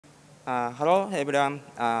Hello, everyone.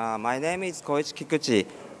 My name is Koichi Kikuchi,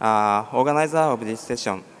 organizer of this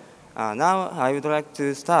session. Now, I would like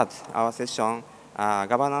to start our session,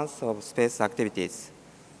 Governance of Space Activities.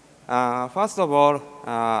 First of all,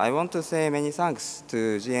 I want to say many thanks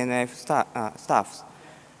to GNF staff.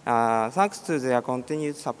 Thanks to their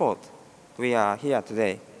continued support, we are here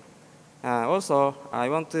today. Also, I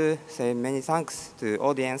want to say many thanks to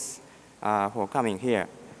audience for coming here.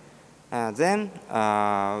 Then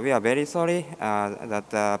we are very sorry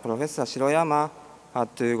that Professor Shiroyama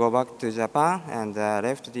had to go back to Japan and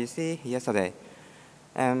left DC yesterday.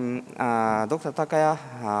 And Dr. Takaya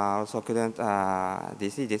also couldn't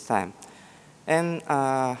DC this time. And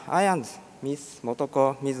I and Ms.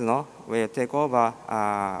 Motoko Mizuno will take over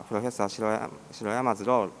Professor Shiroyama's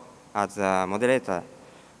role as a moderator.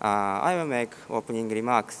 I will make opening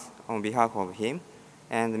remarks on behalf of him,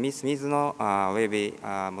 and Ms. Mizuno will be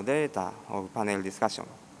moderator of panel discussion.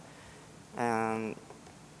 And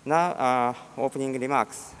now, opening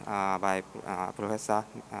remarks by Professor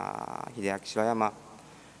Hideaki Shiroyama.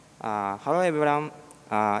 Hello, everyone.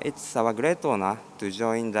 It's our great honor to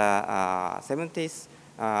join the 70th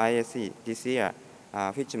IAC this year,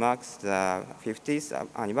 which marks the 50th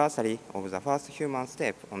anniversary of the first human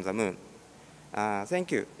step on the moon.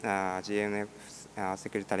 Thank you, GNF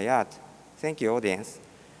Secretariat. Thank you, audience,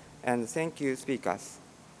 and thank you, speakers.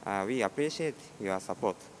 We appreciate your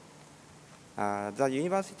support. The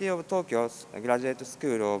University of Tokyo's Graduate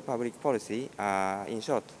School of Public Policy, in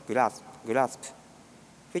short, GRASP,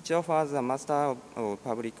 which offers a Master of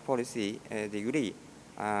Public Policy degree,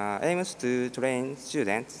 aims to train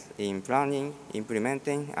students in planning,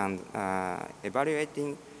 implementing, and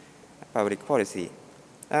evaluating public policy,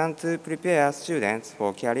 and to prepare students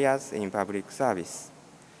for careers in public service.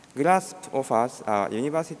 GRASP offers a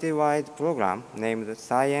university-wide program named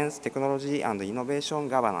Science, Technology, and Innovation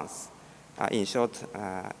Governance, in short,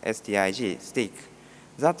 STIG,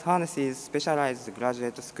 that harnesses specialized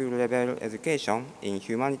graduate school-level education in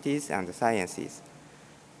humanities and sciences.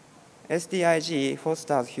 STIG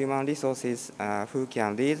fosters human resources who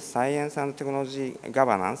can lead science and technology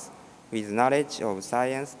governance with knowledge of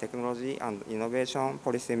science, technology, and innovation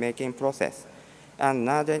policy-making process, and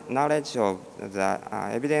knowledge of the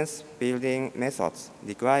evidence-building methods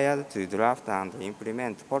required to draft and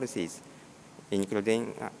implement policies,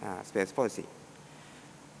 including space policy.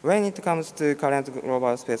 When it comes to current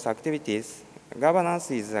global space activities,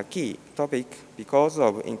 governance is a key topic because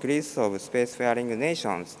of increase of spacefaring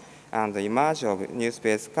nations and the emergence of new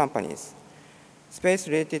space companies.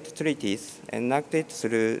 Space-related treaties enacted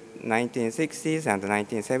through 1960s and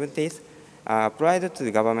 1970s are applied to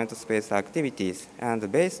government space activities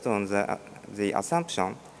and based on the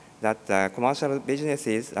assumption that commercial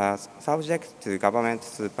businesses are subject to government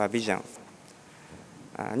supervision.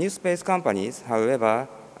 New space companies, however,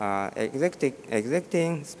 are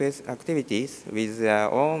executing space activities with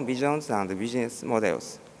their own visions and business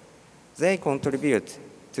models. They contribute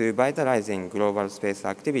to vitalizing global space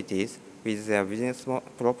activities with their business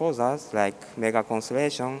proposals like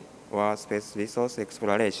mega-constellation or space resource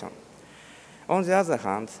exploration. On the other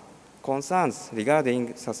hand, concerns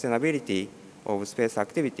regarding sustainability of space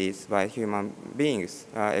activities by human beings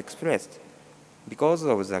are expressed because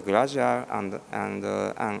of the gradual and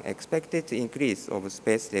unexpected increase of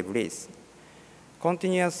space debris.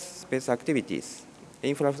 Continuous space activities,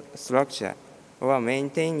 infrastructure, or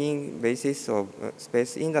maintaining basis of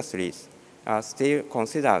space industries are still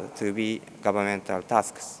considered to be governmental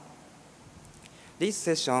tasks. This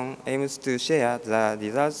session aims to share the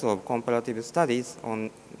results of comparative studies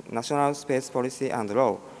on national space policy and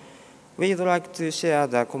law. We'd like to share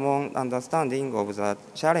the common understanding of the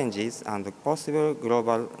challenges and possible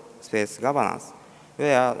global space governance,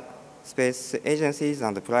 where space agencies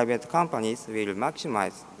and private companies will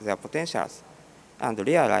maximize their potentials and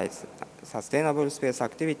realize sustainable space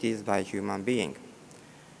activities by human beings.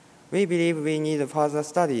 We believe we need further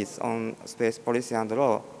studies on space policy and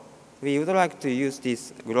law. We would like to use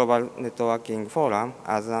this global networking forum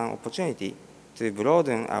as an opportunity to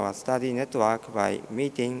broaden our study network by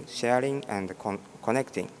meeting, sharing, and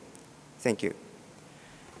connecting. Thank you.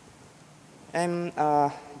 And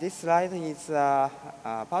this slide is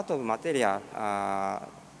part of material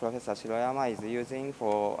Professor Shiroyama is using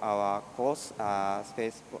for our course,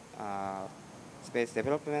 Space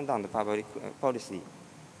Development and Public Policy.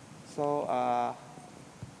 So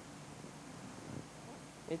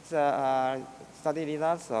it's study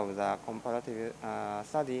results of the comparative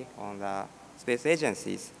study on the space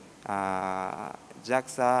agencies,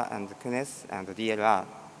 JAXA and CNES and DLR.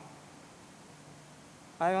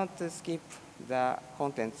 I want to skip the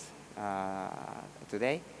contents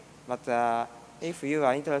today, But if you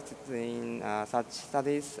are interested in such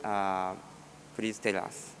studies, please tell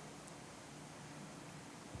us.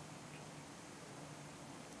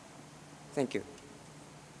 Thank you.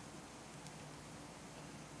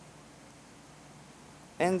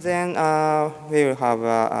 And then we will have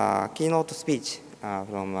a keynote speech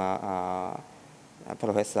from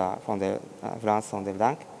Professor Franz von der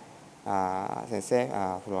Blank, sensei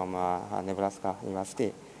from Nebraska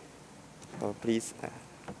University. So please.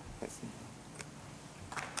 Yes.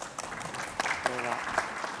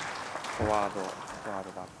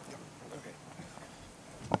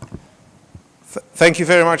 Thank you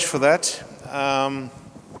very much for that.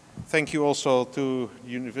 Thank you also to the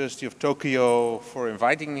University of Tokyo for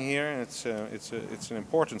inviting me here. It's an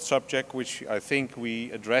important subject which I think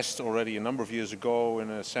we addressed already a number of years ago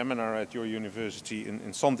in a seminar at your university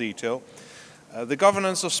in some detail. The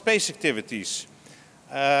governance of space activities.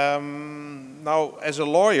 Now, as a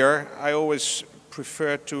lawyer, I always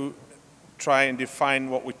prefer to try and define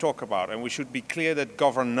what we talk about. And we should be clear that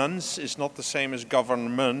governance is not the same as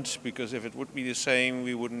government, because if it would be the same,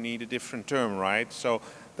 we wouldn't need a different term, right? So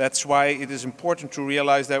that's why it is important to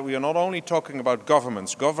realize that we are not only talking about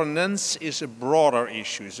governments. Governance is a broader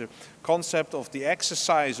issue. It's a concept of the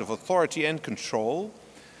exercise of authority and control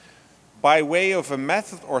by way of a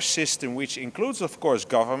method or system which includes, of course,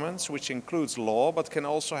 governments, which includes law, but can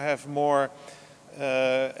also have more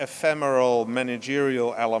ephemeral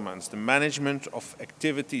managerial elements, the management of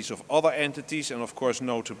activities of other entities and of course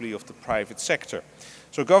notably of the private sector.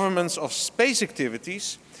 So governance of space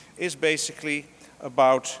activities is basically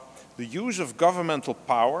about the use of governmental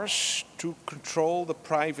powers to control the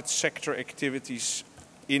private sector activities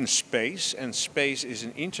in space, and space is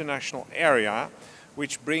an international area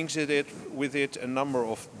which brings with it a number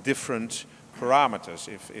of different parameters.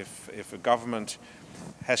 If a government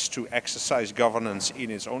has to exercise governance in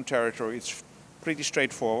its own territory, it's pretty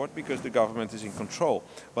straightforward because the government is in control.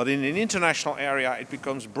 But in an international area it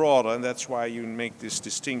becomes broader, and that's why you make this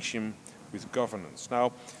distinction with governance.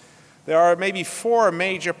 Now, there are maybe 4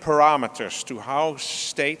 major parameters to how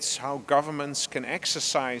states, how governments can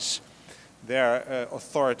exercise their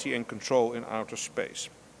authority and control in outer space.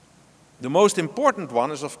 The most important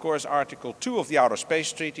one is, of course, Article 2 of the Outer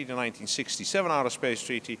Space Treaty, the 1967 Outer Space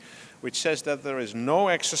Treaty, which says that there is no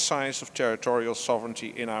exercise of territorial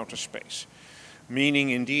sovereignty in outer space.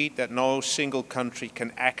 Meaning, indeed, that no single country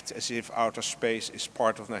can act as if outer space is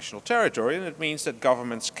part of national territory, and it means that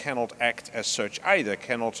governments cannot act as such either,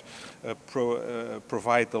 cannot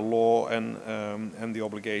provide the law and the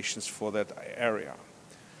obligations for that area.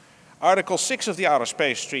 Article 6 of the Outer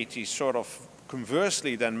Space Treaty sort of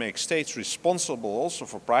conversely then makes states responsible also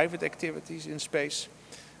for private activities in space,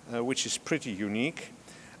 which is pretty unique,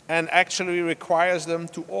 and actually requires them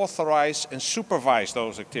to authorize and supervise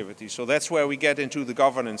those activities. So that's where we get into the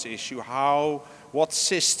governance issue, what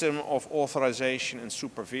system of authorization and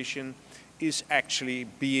supervision is actually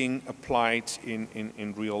being applied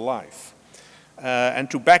in real life. And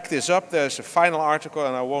to back this up, there's a final article,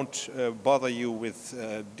 and I won't bother you with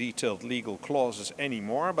detailed legal clauses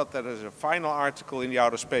anymore, but there is a final article in the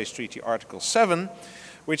Outer Space Treaty, Article 7,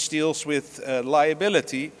 which deals with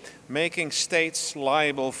liability, making states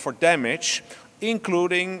liable for damage,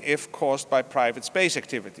 including if caused by private space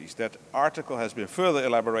activities. That article has been further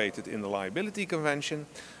elaborated in the Liability Convention,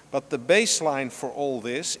 but the baseline for all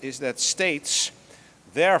this is that states,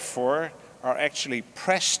 therefore, are actually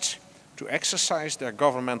pressed to exercise their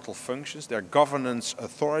governmental functions, their governance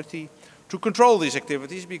authority, to control these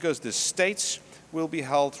activities, because the states will be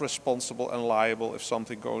held responsible and liable if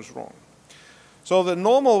something goes wrong. So the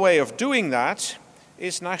normal way of doing that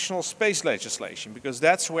is national space legislation, because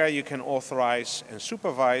that's where you can authorize and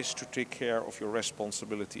supervise to take care of your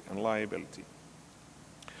responsibility and liability.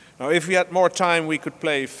 Now, if we had more time, we could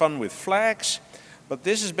play fun with flags, but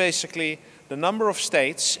this is basically the number of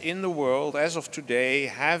states in the world as of today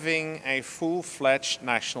having a full-fledged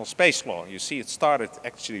national space law. You see, it started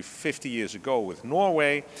actually 50 years ago with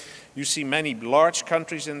Norway. You see many large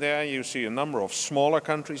countries in there. You see a number of smaller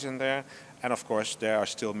countries in there. And of course, there are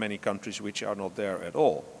still many countries which are not there at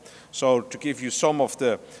all. So to give you some of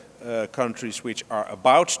the countries which are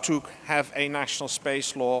about to have a national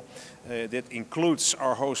space law, that includes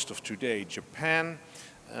our host of today, Japan,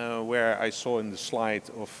 where I saw in the slide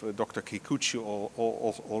of Dr. Kikuchi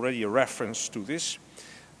already a reference to this,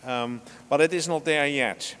 but it is not there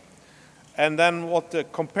yet. And then what the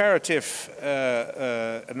comparative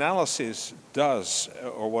analysis does,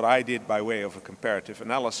 or what I did by way of a comparative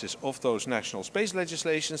analysis of those national space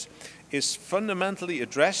legislations, is fundamentally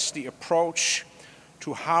address the approach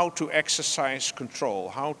to how to exercise control,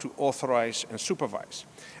 how to authorize and supervise.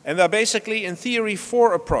 And there are basically, in theory,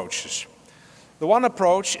 4 approaches. The one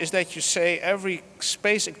approach is that you say every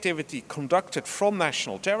space activity conducted from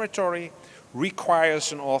national territory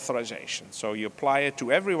requires an authorization. So you apply it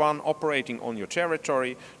to everyone operating on your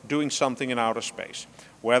territory doing something in outer space.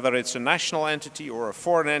 Whether it's a national entity or a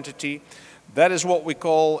foreign entity, that is what we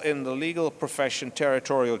call in the legal profession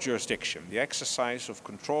territorial jurisdiction, the exercise of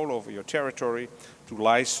control over your territory to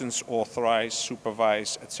license, authorize,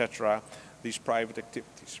 supervise, etc., these private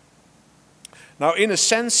activities. Now, in a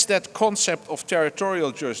sense, that concept of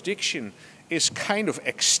territorial jurisdiction is kind of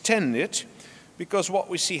extended, because what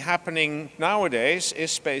we see happening nowadays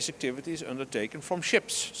is space activities undertaken from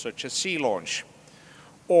ships, such as sea launch,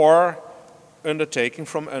 or undertaken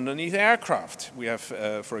from underneath aircraft. We have,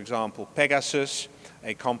 for example, Pegasus,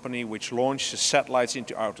 a company which launches satellites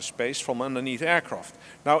into outer space from underneath aircraft.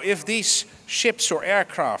 Now, if these ships or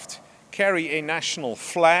aircraft carry a national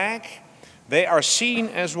flag, they are seen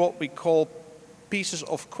as what we call pieces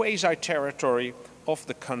of quasi-territory of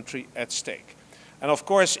the country at stake. And of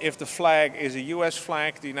course, if the flag is a US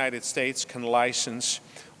flag, the United States can license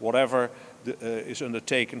whatever is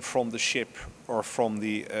undertaken from the ship or from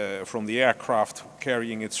the aircraft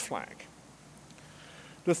carrying its flag.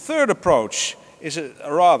 The third approach is a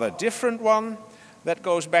rather different one that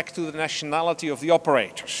goes back to the nationality of the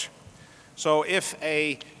operators. So if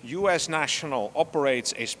a US national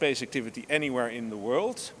operates a space activity anywhere in the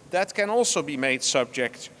world, that can also be made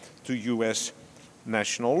subject to US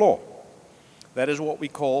national law. That is what we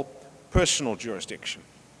call personal jurisdiction.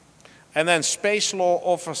 And then space law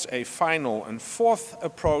offers a final and fourth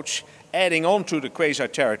approach, adding on to the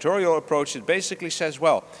quasi-territorial approach. It basically says,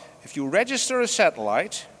 well, if you register a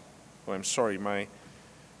satellite, oh, I'm sorry, in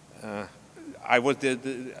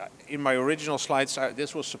my original slides,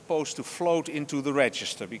 this was supposed to float into the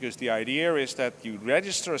register, because the idea is that you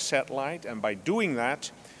register a satellite, and by doing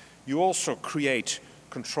that, you also create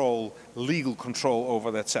control, legal control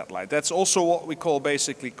over that satellite. That's also what we call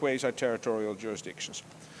basically quasi-territorial jurisdictions.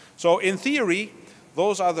 So in theory,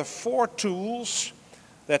 those are the 4 tools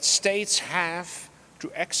that states have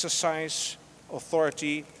to exercise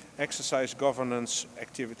authority, exercise governance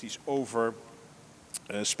activities over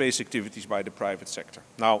space activities by the private sector.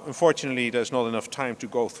 Now, unfortunately, there's not enough time to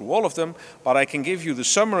go through all of them, but I can give you the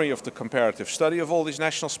summary of the comparative study of all these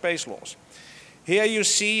national space laws. Here you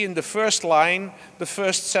see in the first line the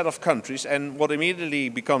first set of countries, and what immediately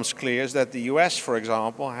becomes clear is that the US, for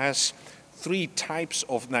example, has 3 types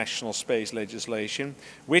of national space legislation,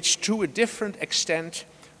 which to a different extent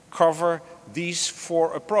cover these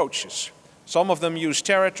 4 approaches. Some of them use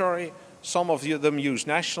territory, some of them use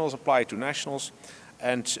nationals, apply to nationals,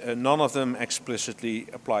 and none of them explicitly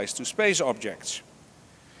applies to space objects.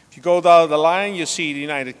 If you go down the line, you see the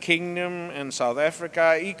United Kingdom and South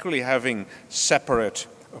Africa equally having separate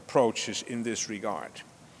approaches in this regard.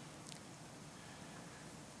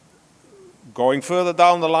 Going further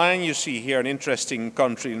down the line, you see here an interesting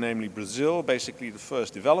country, namely Brazil, basically the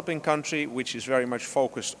first developing country, which is very much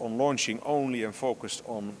focused on launching only and focused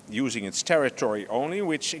on using its territory only,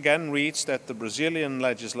 which again reads that the Brazilian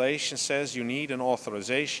legislation says you need an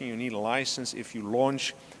authorization, you need a license if you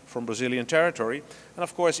launch from Brazilian territory. And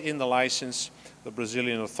of course, in the license, the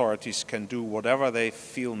Brazilian authorities can do whatever they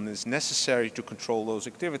feel is necessary to control those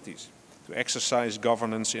activities, to exercise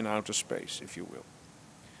governance in outer space, if you will.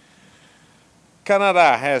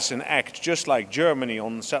 Canada has an act just like Germany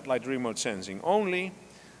on satellite remote sensing only.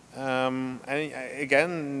 And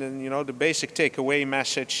again, you know, the basic takeaway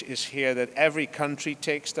message is here that every country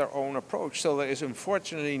takes their own approach. So there is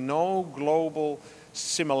unfortunately no global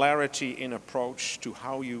similarity in approach to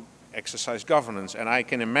how you exercise governance. And I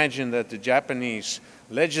can imagine that the Japanese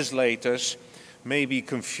legislators may be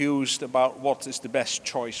confused about what is the best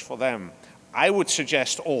choice for them. I would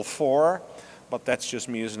suggest all 4, but that's just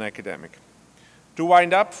me as an academic. To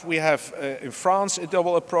wind up, we have in France a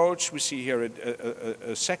double approach. We see here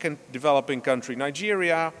a second developing country,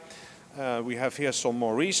 Nigeria. We have here some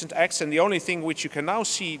more recent acts, and the only thing which you can now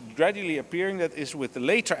see gradually appearing that is with the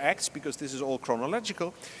later acts, because this is all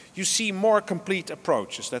chronological, you see more complete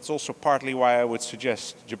approaches. That's also partly why I would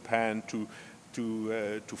suggest Japan to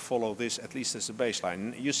follow this, at least as a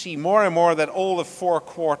baseline. You see more and more that all the 4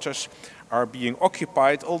 quarters are being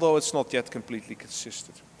occupied, although it's not yet completely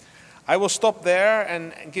consistent. I will stop there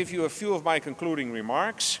and give you a few of my concluding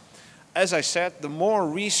remarks. As I said, the more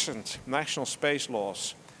recent national space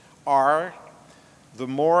laws are, the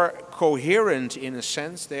more coherent in a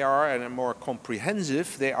sense they are and more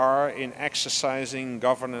comprehensive they are in exercising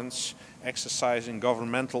governance, exercising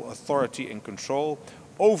governmental authority and control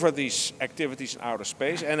over these activities in outer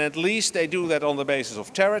space. And at least they do that on the basis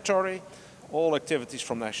of territory, All activities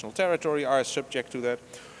from national territory are subject to that.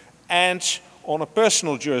 And on a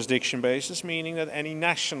personal jurisdiction basis, meaning that any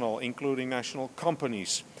national, including national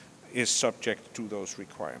companies, is subject to those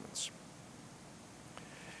requirements.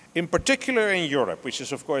 In particular in Europe, which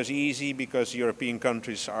is of course easy because European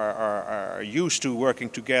countries are used to working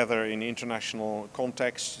together in international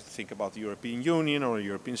contexts. Think about the European Union or the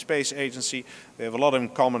European Space Agency. They have a lot in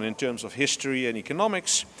common in terms of history and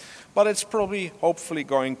economics, but it's probably, hopefully,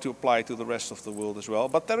 going to apply to the rest of the world as well.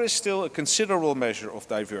 But there is still a considerable measure of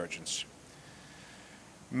divergence.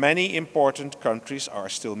 Many important countries are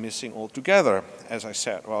still missing altogether. As I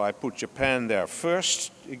said, well, I put Japan there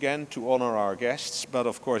first, again, to honor our guests. But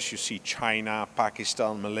of course, you see China,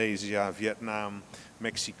 Pakistan, Malaysia, Vietnam,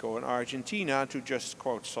 Mexico, and Argentina, to just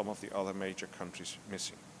quote some of the other major countries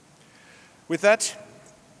missing. With that,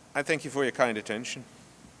 I thank you for your kind attention.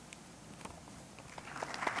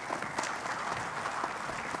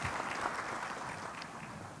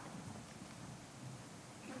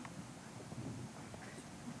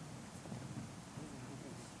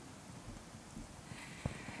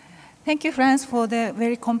 Thank you, Franz, for the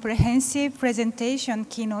very comprehensive presentation,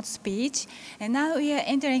 keynote speech. And now we are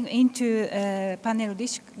entering into a panel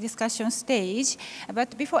discussion stage.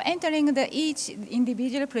 But before entering each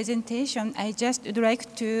individual presentation, I just would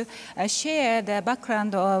like to share the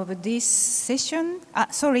background of this session.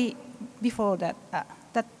 Sorry, before that,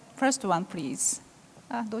 that first one, please.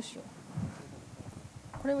 どうしよ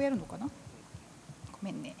う。これをやるのかな？ご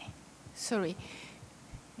めんね。Sorry.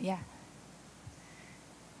 Yeah.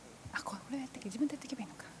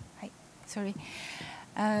 Sorry.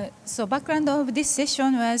 So background of this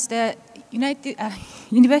session was the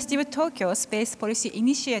University of Tokyo Space Policy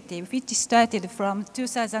Initiative, which started from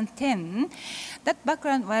 2010. That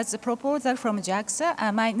background was a proposal from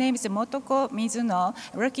JAXA. My name is Motoko Mizuno,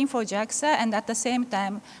 working for JAXA, and at the same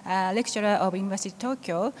time, lecturer of University of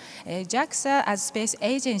Tokyo. JAXA, as space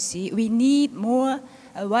agency, we need more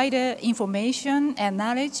wider information and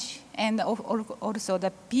knowledge, and also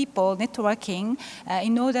the people networking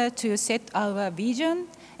in order to set our vision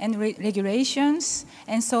and regulations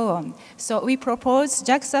and so on. So we proposed,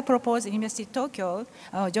 JAXA proposed University of Tokyo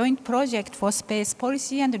joint project for space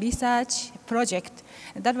policy and research project.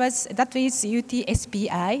 That is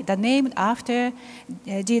UTSPI, the name after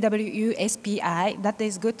GWSPI. That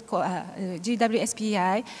is good.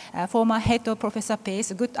 GWSPI, former head of Professor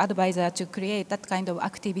Pace, good advisor to create that kind of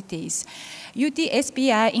activities.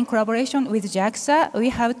 UTSPI, in collaboration with JAXA, we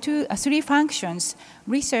have three functions: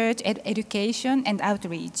 research, education, and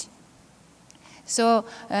outreach. So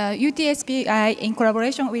UTSPI, in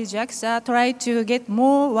collaboration with JAXA, tried to get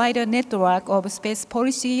more wider network of space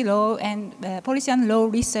policy, law, and policy and law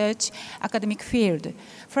research academic field.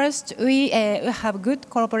 First, we have good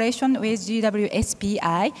cooperation with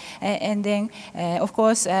GWSPI, and then, of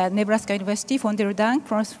course, Nebraska University, von der Dank,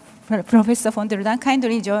 Professor von der Dank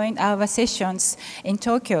kindly joined our sessions in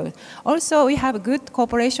Tokyo. Also, we have good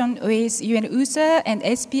cooperation with UN-USA and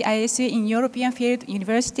IAC in European field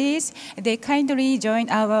universities. They kindly joined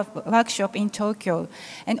our workshop in Tokyo.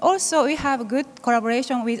 And also, we have good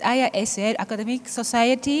collaboration with IASL, Academic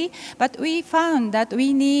Society, but we found that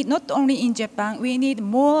we need, not only in Japan, we need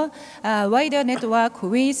more wider network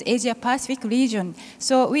with Asia-Pacific region.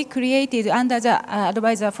 So we created, under the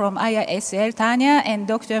advisor from IASL, Tanya, and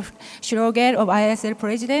Dr. Schroger of ISL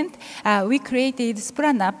president, we created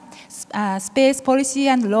SPRANAP, Space Policy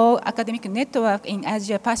and Law Academic Network in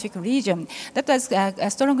Asia-Pacific region. That was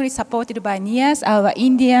strongly supported by NIAS, our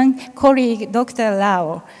Indian colleague, Dr.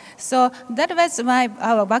 Rao. So that was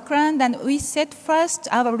our background, and we set first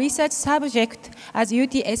our research subject as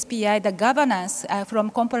UTSPI, the governance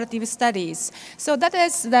from comparative studies. So that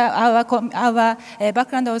is our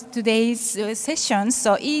background of today's session.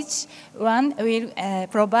 So each one will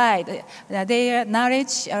provide their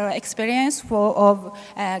knowledge or experience of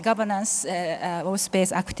governance of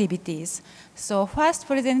space activities. So first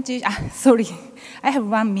presentation, sorry, I have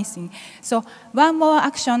one missing. So one more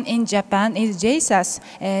action in Japan is JSAS,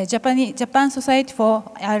 Japan Society for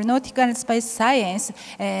Aeronautical and Space Science,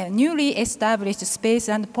 newly established Space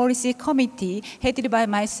and Policy Committee headed by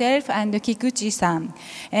myself and Kikuchi-san.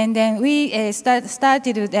 And then we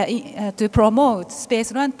started to promote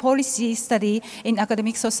space and policy study in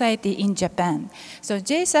academic society in Japan. So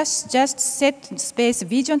JSAS just set Space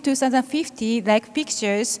Vision 2050 like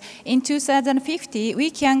pictures. In 2050,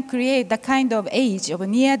 we can create the kind of age of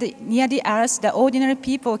near the Earth, the ordinary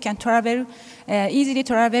people can travel, easily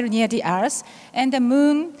travel near the Earth, and the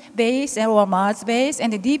moon base or Mars base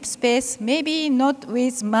and the deep space, maybe not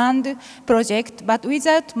with manned project, but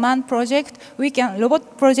without manned project, we can,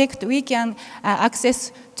 robot project, we can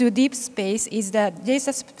access to deep space is the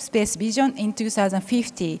JSA Space Vision in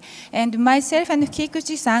 2050. And myself and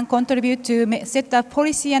Kikuchi-san contribute to set up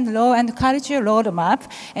policy and law and culture roadmap,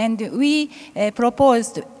 and we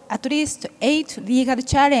proposed at least 8 legal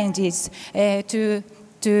challenges to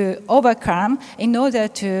overcome in order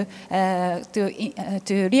to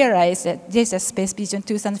realize that this is Space Vision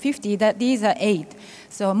 2050, that these are 8.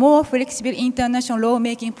 So more flexible international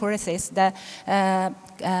lawmaking process, the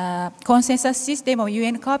consensus system of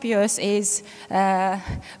UN copiers is how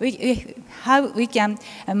we can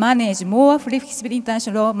manage more flexible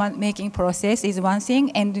international lawmaking process is one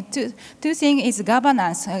thing, and two things is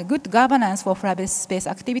governance, good governance for private space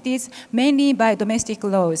activities, mainly by domestic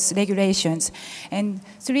laws, regulations. And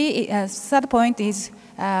third point is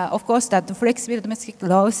of course, that the flexible domestic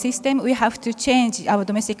law system, we have to change our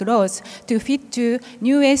domestic laws to fit to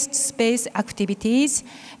newest space activities,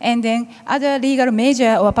 and then other legal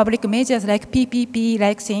measures or public measures like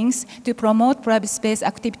PPP-like things to promote private space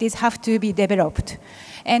activities have to be developed.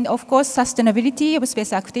 And of course, sustainability of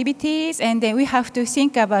space activities, and then we have to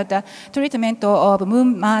think about the treatment of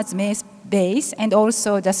Moon, Mars, base, and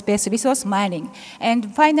also the space resource mining.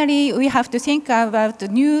 And finally, we have to think about the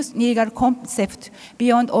new legal concept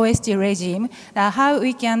beyond OST regime, how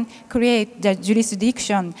we can create the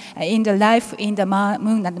jurisdiction in the life in the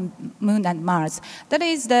Moon and Mars. That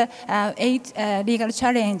is the 8 legal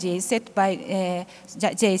challenges set by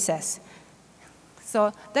JSAS.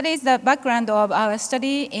 So that is the background of our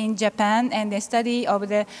study in Japan and the study of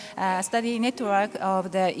the study network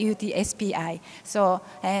of the UTSPI. So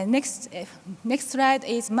next slide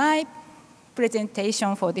is my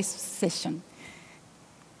presentation for this session.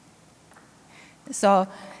 So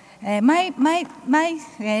my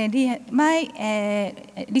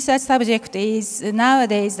research subject is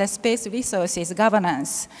nowadays the space resources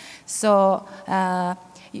governance. So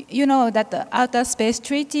you know that the Outer Space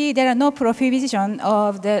Treaty, there are no prohibition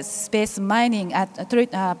of the space mining of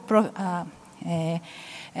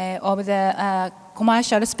the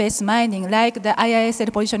commercial space mining, like the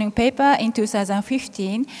IAC positioning paper in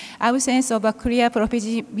 2015, absence of a clear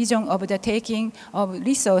provision of the taking of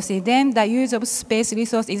resources, then the use of space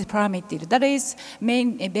resource is permitted. That is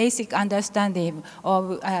basic understanding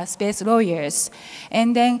of space lawyers.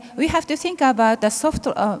 And then we have to think about the soft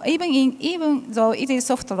law, even though it is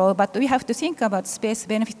soft law, but we have to think about Space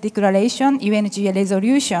Benefit Declaration, UNGA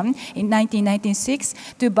resolution in 1996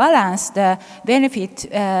 to balance the benefit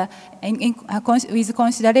with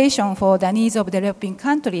consideration for the needs of developing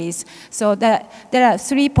countries. So there are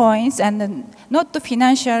 3 points, and not the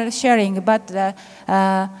financial sharing, but the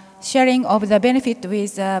sharing of the benefit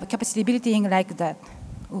with capacity building like that.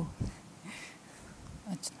 Ooh.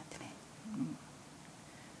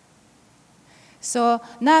 So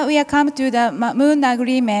now we are come to the Moon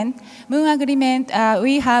Agreement. Moon Agreement,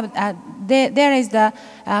 we have, there is the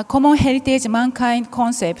common heritage mankind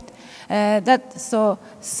concept. So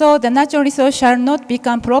the natural resource shall not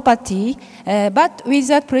become property, but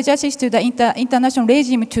without prejudice to the international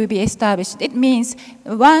regime to be established. It means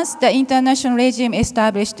once the international regime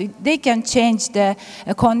established, they can change the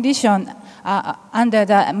condition under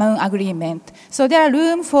the Moon Agreement. So there are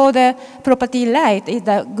room for the property right is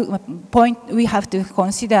the point we have to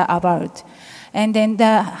consider about. And then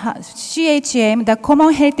the CHM, the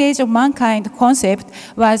Common Heritage of Mankind concept,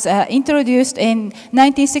 was introduced in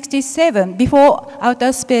 1967, before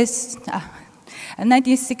outer space,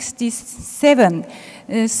 1967.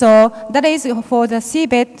 So that is for the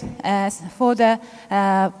seabed,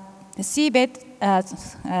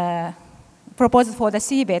 proposed for the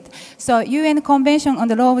seabed. So UN Convention on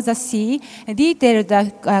the Law of the Sea detailed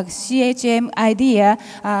the CHM idea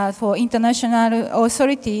for international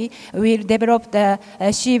authority will develop the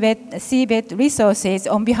seabed resources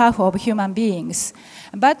on behalf of human beings.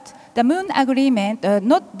 But the Moon Agreement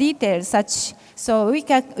not detailed such. So we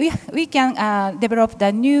can develop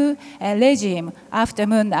the new regime after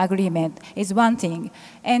Moon Agreement is one thing.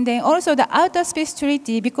 And then also the Outer Space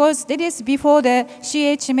Treaty, because that is before the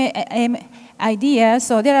CHM idea,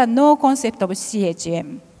 so there are no concept of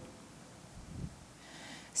CHM.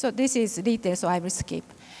 So this is detail, so I will skip.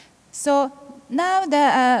 So now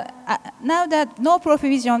that no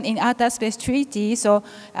provision in Outer Space Treaty, so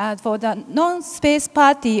for the non-space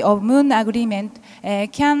party of Moon Agreement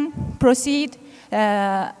can proceed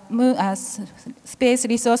space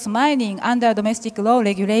resource mining under domestic law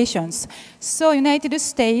regulations. So United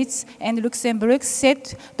States and Luxembourg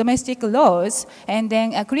set domestic laws and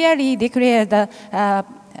then clearly declare the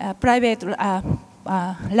private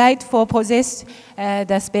right for possess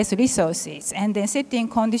the space resources and then setting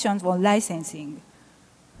conditions for licensing.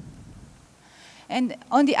 And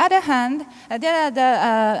on the other hand, there are the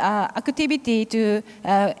activity to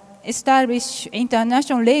establish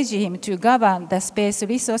international regime to govern the space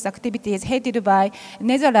resource activities headed by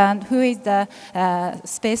Netherlands, who is the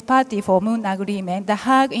space party for Moon Agreement, the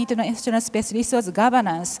Hague International Space Resource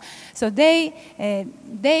Governance. So they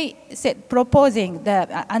proposing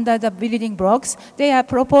the, under the building blocks, they are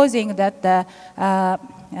proposing that the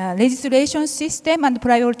legislation system and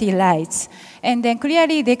priority rights, and then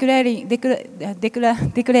clearly declaring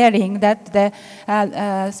that the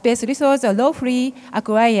space resources are lawfully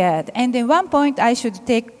acquired. And then one point I should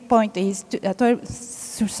take point is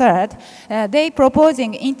third, they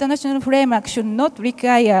proposing international framework should not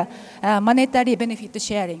require monetary benefit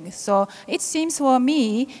sharing. So it seems for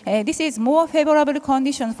me this is more favorable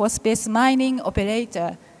condition for space mining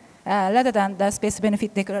operator rather than the space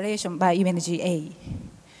benefit declaration by UNGA.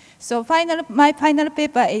 So my final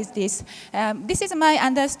paper is this. This is my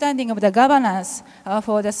understanding of the governance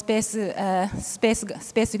for the space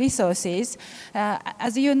resources.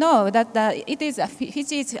 As you know, that it is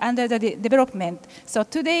under the development. So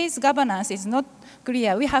today's governance is not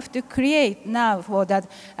clear. We have to create now for that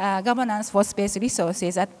governance for space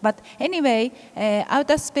resources. But anyway,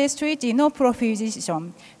 outer space treaty, no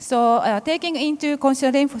provision. So taking into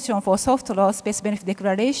consideration for soft law space benefit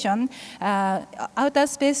declaration, outer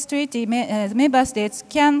space treaty member states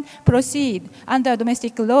can proceed under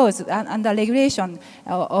domestic laws and under regulation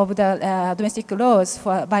of the domestic laws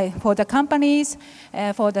for the companies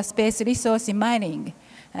for the space resource mining.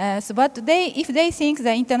 But if they think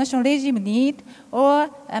the international regime need, or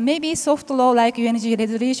maybe soft law like UNG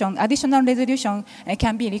resolution, additional resolution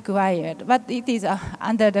can be required. But it is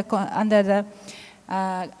under the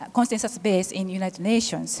consensus base in United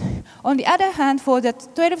Nations. On the other hand, for the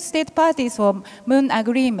 12 state parties for Moon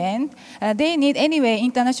Agreement, they need anyway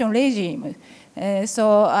international regime.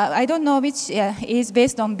 So I don't know which is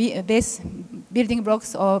based on building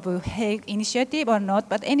blocks of Hague Initiative or not,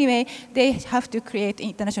 but anyway, they have to create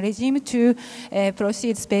international regime to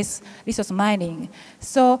proceed space resource mining.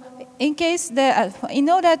 So in case in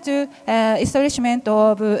order to establishment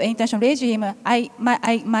of international regime,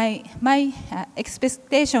 my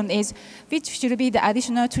expectation is which should be the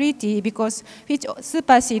additional treaty because which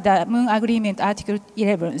supersede the Moon Agreement Article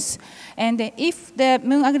 11. And if the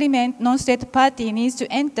Moon Agreement non-state party needs to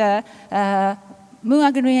enter Moon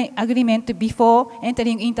Agreement before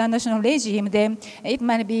entering international regime, then it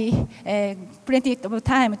might be plenty of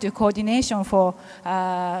time to coordination for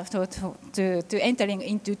to entering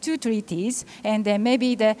into two treaties, and then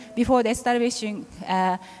maybe before the establishing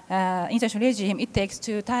international regime, it takes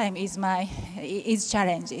time is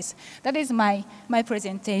challenges. That is my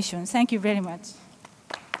presentation. Thank you very much.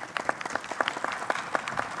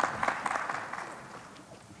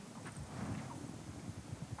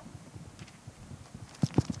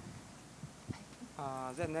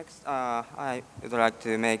 Then next, I would like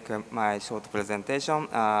to make my short presentation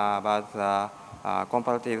about the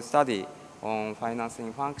comparative study on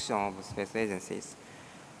financing function of space agencies.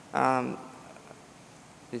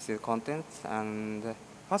 This is content, and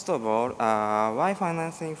first of all, why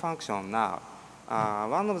financing function now?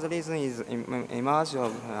 One of the reasons is emergence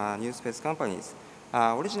of new space companies.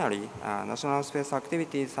 Originally, national space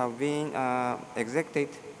activities have been executed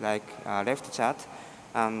like left chart,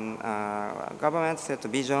 and government set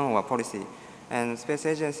vision or policy, and space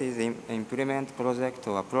agencies implement project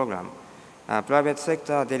or program. Private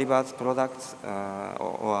sector delivers products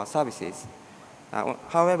or services.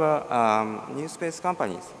 However, new space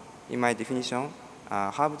companies, in my definition,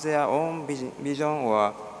 have their own vision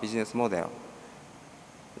or business model.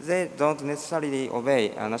 They don't necessarily obey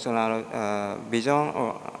a national vision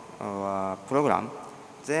or program.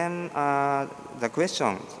 Then the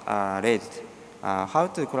questions are raised. How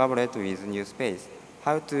to collaborate with new space,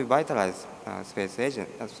 how to vitalize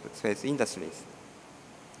space industries.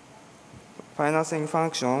 Financing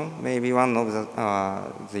function may be one of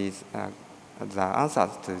the answers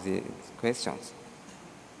to these questions.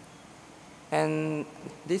 And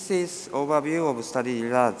this is overview of study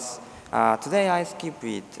results. Today I skip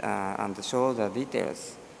it and show the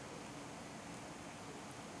details.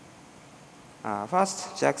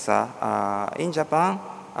 First, JAXA. In Japan,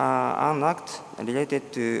 an act related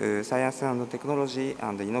to science and technology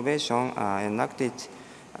and innovation enacted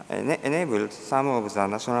enabled some of the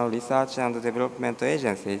national research and development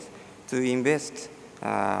agencies to invest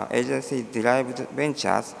agency-derived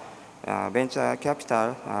ventures, venture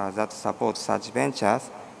capital that support such ventures,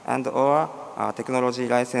 and or technology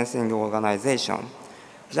licensing organization.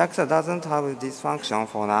 JAXA doesn't have this function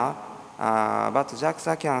for now, but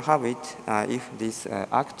JAXA can have it if this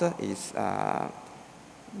act is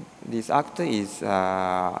this act is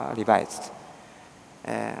revised.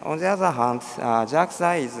 On the other hand,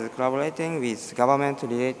 JAXA is collaborating with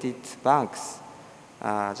government-related banks.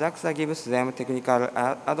 JAXA gives them technical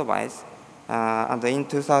advice, and in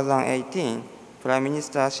 2018, Prime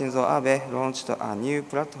Minister Shinzo Abe launched a new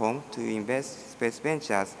platform to invest space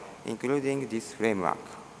ventures, including this framework.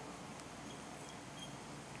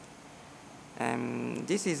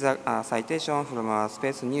 This is a citation from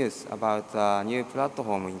Space News about a new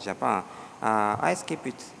platform in Japan. I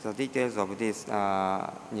skipped the details of this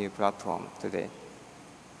new platform today.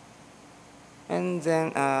 And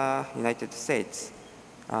then United States.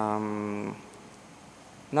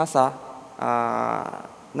 NASA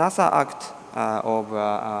Act of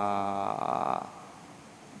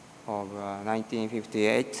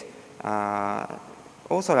 1958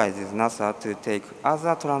 authorizes NASA to take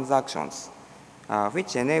other transactions,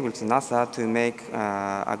 which enables NASA to make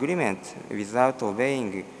agreement without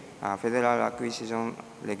obeying federal acquisition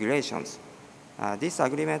regulations. This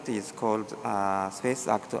agreement is called Space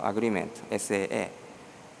Act Agreement, SAA.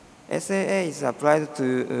 SAA is applied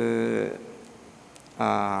to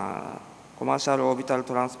commercial orbital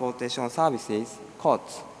transportation services,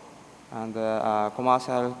 COTS, and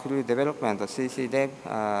commercial crew development, CCDEV,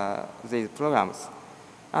 these programs,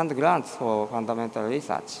 and grants for fundamental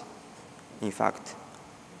research. In fact,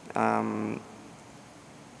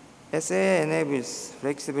 SAA enables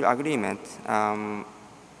flexible agreement.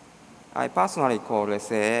 I personally call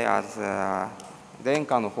SAA as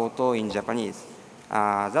Denka no Hoto in Japanese.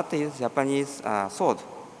 That is Japanese sword,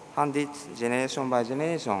 handed generation by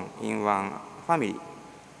generation in one family.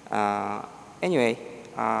 Anyway,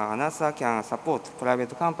 NASA can support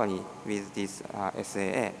private company with this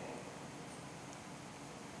SAA.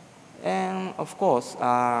 And of course,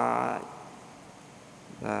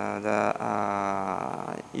 the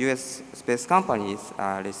US space companies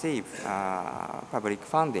receive public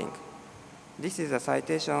funding. This is a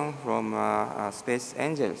citation from Space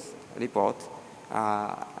Angels report.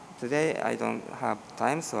 Today I don't have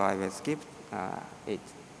time, so I will skip it.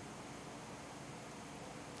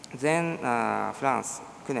 Then France,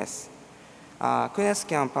 CNES. CNES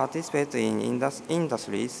can participate in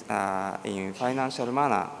industries in financial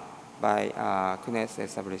manner by CNES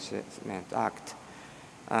Establishment Act.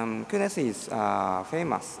 CNES is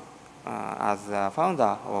famous as the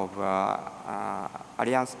founder of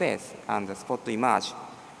Ariane Space and Spot Image.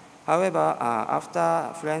 However,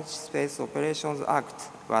 after French Space Operations Act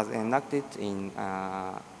was enacted in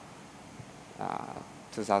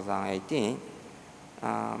 2018,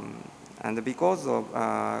 and because of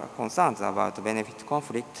concerns about benefit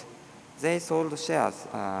conflict, they sold shares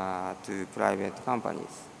to private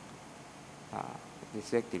companies,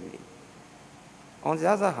 respectively. On the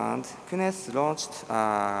other hand, CNES launched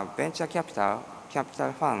a venture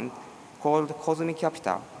capital fund called Cosmic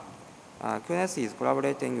Capital. CNES is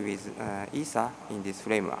collaborating with ESA in this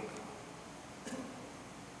framework.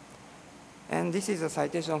 And this is a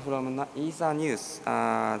citation from ESA News.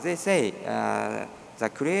 They say the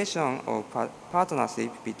creation of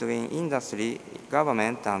partnership between industry,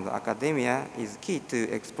 government, and academia is key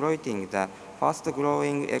to exploiting the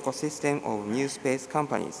fast-growing ecosystem of new space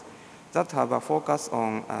companies that have a focus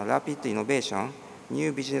on rapid innovation,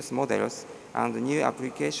 new business models, and new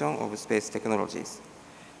application of space technologies.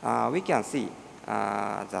 We can see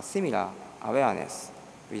the similar awareness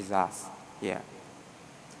with us here.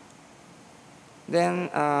 Then,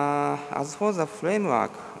 as for the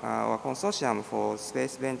framework or consortium for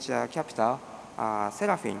space venture capital,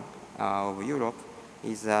 Seraphim of Europe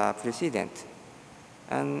is a precedent.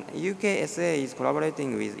 And UK SA is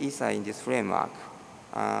collaborating with ESA in this framework.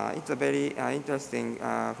 It's a very interesting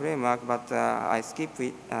framework, but I skip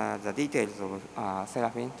the details of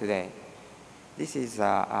Seraphim today. This is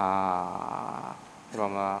from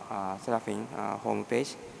Seraphim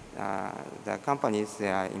homepage, the companies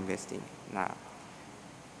they are investing now.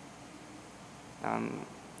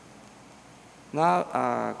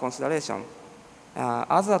 Now, consideration.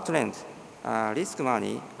 As a trend, risk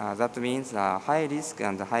money, that means high risk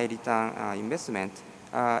and high return investment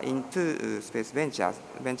into space ventures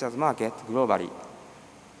market globally.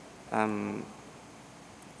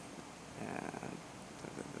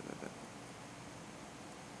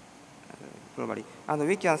 And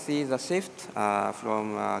we can see the shift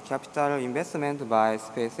from capital investment by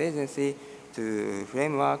space agency to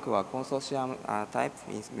framework or consortium type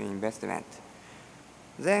investment.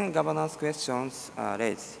 Then governance questions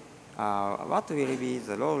raised. What will be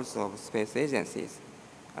the roles of space agencies?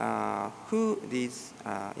 Who leads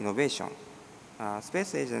innovation?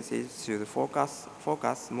 Space agencies should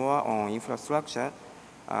focus more on infrastructure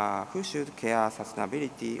who should care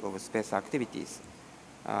sustainability of space activities?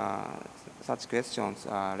 Such questions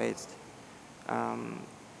are raised.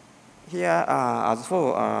 Here, as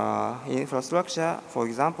for infrastructure, for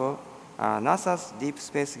example, NASA's Deep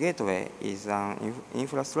Space Gateway is an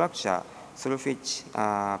infrastructure through which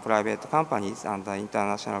private companies and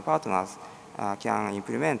international partners can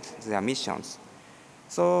implement their missions.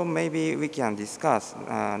 So maybe we can discuss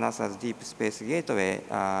NASA's Deep Space Gateway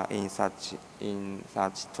in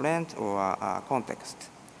such trend or context.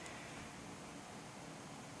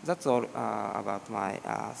 That's all about my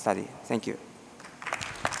study. Thank you.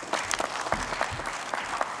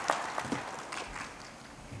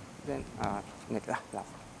 Then next, last.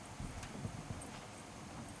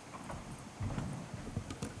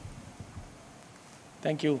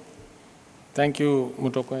 Thank you. Thank you,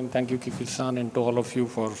 Mutoko, and thank you, Kifil-san, and to all of you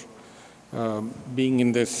for being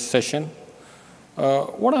in this session.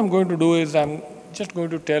 What I'm going to do is I'm just going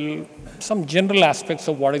to tell some general aspects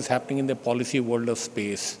of what is happening in the policy world of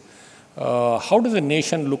space. How does a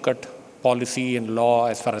nation look at policy and law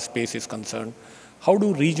as far as space is concerned? How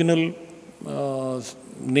do regional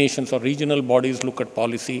nations or regional bodies look at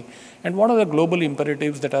policy? And what are the global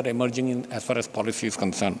imperatives that are emerging as far as policy is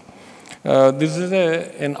concerned? This is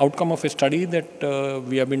an outcome of a study that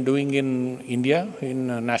we have been doing in India, in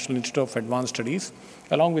National Institute of Advanced Studies,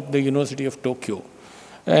 along with the University of Tokyo.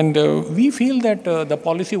 And we feel that the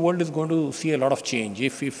policy world is going to see a lot of change.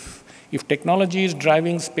 If technology is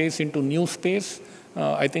driving space into new space,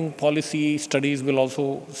 I think policy studies will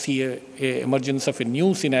also see a emergence of a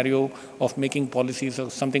new scenario of making policies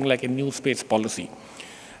of something like a new space policy.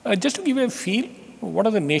 Just to give a feel, what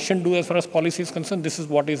does the nation do as far as policy is concerned? This is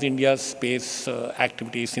what is India's space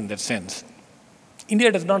activities in that sense.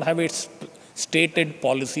 India does not have its stated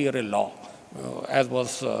policy or a law, as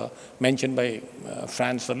was mentioned by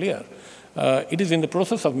France earlier. It is in the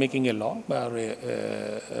process of making a law or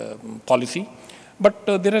a policy, but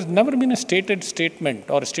there has never been a stated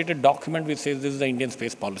statement or a stated document which says this is the Indian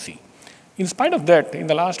space policy. In spite of that, in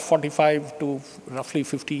the last 45 to roughly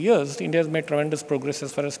 50 years, India has made tremendous progress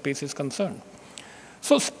as far as space is concerned.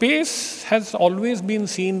 So space has always been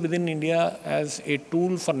seen within India as a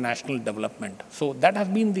tool for national development. So that has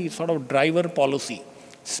been the sort of driver policy,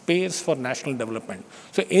 space for national development.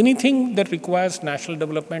 So anything that requires national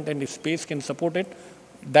development, and if space can support it,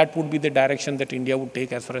 that would be the direction that India would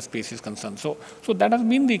take as far as space is concerned. So that has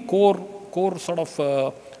been the core sort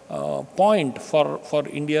of point for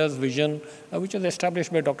India's vision, which was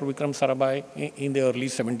established by Dr. Vikram Sarabhai in the early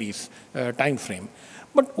 70s time frame.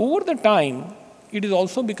 But over the time, it is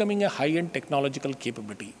also becoming a high-end technological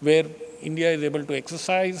capability where India is able to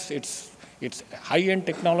exercise its high-end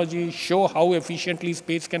technology, show how efficiently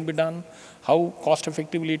space can be done, how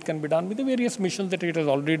cost-effectively it can be done with the various missions that it has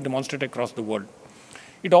already demonstrated across the world.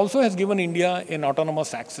 It also has given India an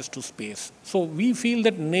autonomous access to space. So we feel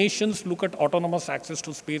that nations look at autonomous access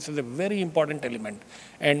to space as a very important element.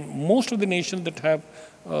 And most of the nations that have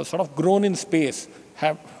sort of grown in space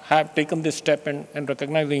have taken this step and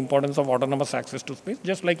recognized the importance of autonomous access to space,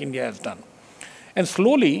 just like India has done. And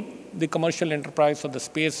slowly, the commercial enterprise of the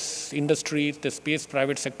space industry, the space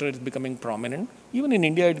private sector is becoming prominent. Even in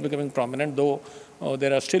India, it's becoming prominent, though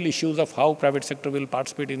there are still issues of how private sector will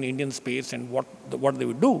participate in Indian space and what they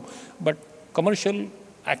would do. But commercial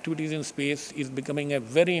activities in space is becoming a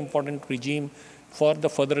very important regime for the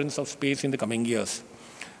furtherance of space in the coming years.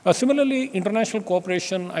 Similarly, international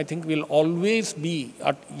cooperation, I think, will always be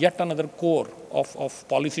at yet another core of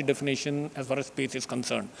policy definition as far as space is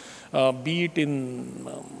concerned, be it in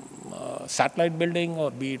satellite building, or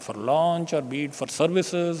be it for launch, or be it for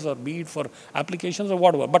services, or be it for applications, or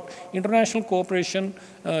whatever. But international cooperation,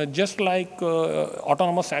 just like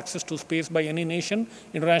autonomous access to space by any nation,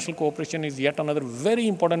 international cooperation is yet another very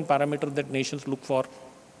important parameter that nations look for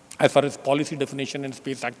as far as policy definition and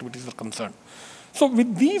space activities are concerned. So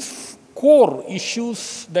with these core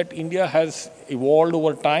issues that India has evolved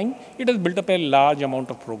over time, it has built up a large amount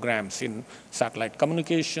of programs in satellite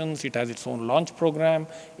communications. It has its own launch program.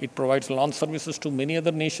 It provides launch services to many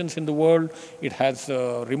other nations in the world. It has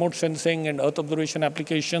remote sensing and Earth observation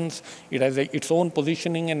applications. It has its own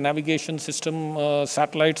positioning and navigation system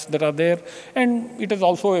satellites that are there. And it has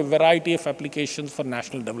also a variety of applications for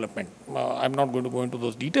national development. I'm not going to go into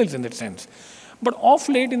those details in that sense. But of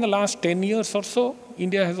late, in the last 10 years or so,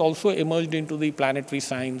 India has also emerged into the planetary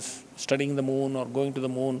science, studying the moon or going to the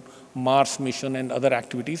moon, Mars mission and other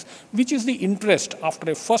activities, which is the interest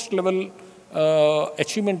after a first level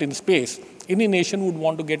achievement in space, any nation would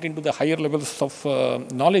want to get into the higher levels of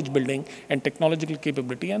knowledge building and technological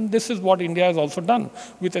capability. And this is what India has also done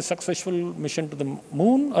with a successful mission to the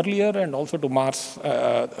moon earlier and also to Mars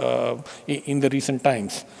in the recent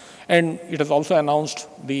times. And it has also announced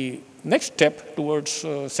the next step towards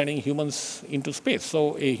sending humans into space.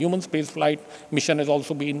 So a human space flight mission has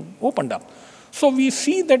also been opened up. So we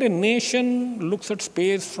see that a nation looks at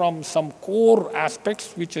space from some core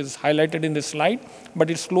aspects, which is highlighted in this slide, but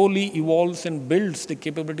it slowly evolves and builds the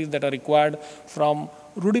capabilities that are required from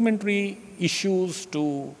rudimentary issues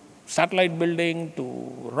to satellite building, to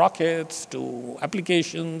rockets, to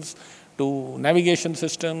applications, to navigation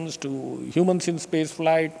systems, to humans in space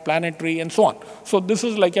flight, planetary, and so on. So this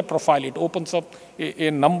is like a profile. It opens up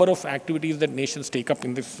a number of activities that nations take up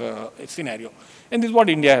in this scenario. And this is what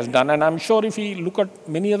India has done. And I'm sure if we look at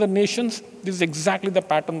many other nations, this is exactly the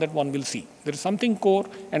pattern that one will see. There is something core,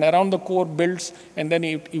 and around the core builds, and then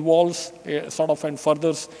it evolves sort of and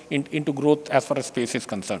furthers into growth as far as space is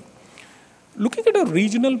concerned. Looking at a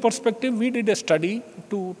regional perspective, we did a study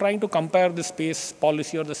to trying to compare the space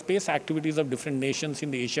policy or the space activities of different nations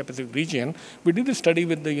in the Asia-Pacific region. We did a study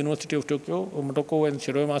with the University of Tokyo. Motoko and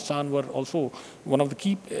Shiroyama-san were also one of the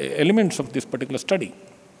key elements of this particular study.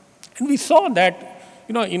 And we saw that,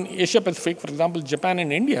 in Asia-Pacific, for example, Japan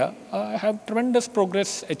and India have tremendous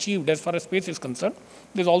progress achieved as far as space is concerned.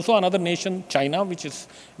 There's also another nation, China, which is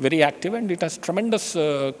very active, and it has tremendous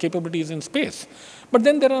capabilities in space. But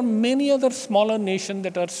then there are many other smaller nations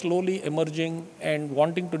that are slowly emerging and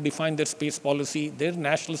wanting to define their space policy, their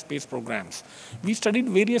national space programs. We studied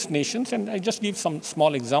various nations, and I just give some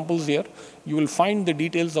small examples here. You will find the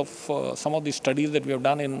details of some of the studies that we have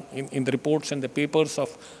done in the reports and the papers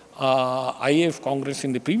of IAF Congress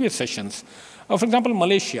in the previous sessions. For example,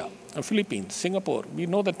 Malaysia, Philippines, Singapore, we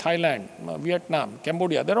know that Thailand, Vietnam,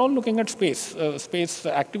 Cambodia, they're all looking at space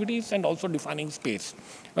activities and also defining space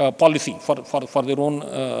policy for their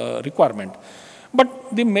own requirement.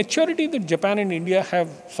 But the maturity that Japan and India have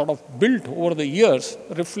sort of built over the years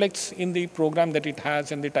reflects in the program that it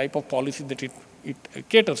has and the type of policy that it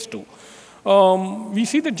caters to. We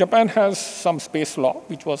see that Japan has some space law,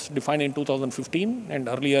 which was defined in 2015 and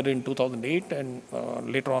earlier in 2008 and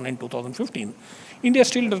later on in 2015. India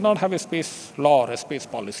still does not have a space law or a space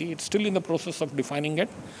policy. It's still in the process of defining it.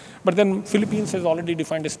 But then Philippines has already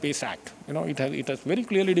defined a Space Act. It has very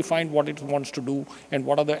clearly defined what it wants to do and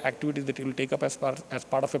what are the activities that it will take up as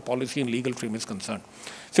part of a policy and legal frame is concerned.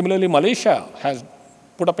 Similarly, Malaysia has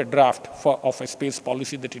put up a draft of a space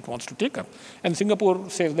policy that it wants to take up. And Singapore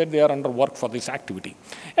says that they are under work for this activity.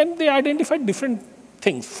 And they identified different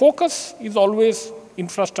things. Focus is always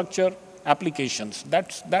infrastructure, applications.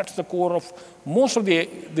 That's the core of most of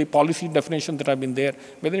the policy definitions that have been there,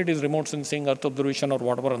 whether it is remote sensing, Earth observation, or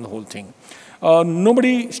whatever on the whole thing.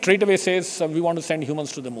 Nobody straight away says we want to send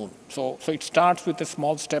humans to the moon. So it starts with a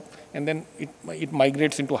small step, and then it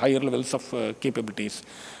migrates into higher levels of capabilities.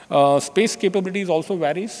 Space capabilities also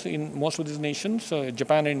varies in most of these nations.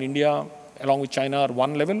 Japan and India, along with China, are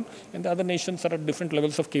one level, and the other nations are at different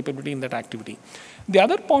levels of capability in that activity. The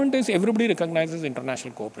other point is everybody recognizes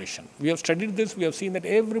international cooperation. We have studied this. We have seen that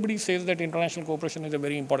everybody says that international cooperation is a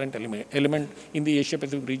very important element in the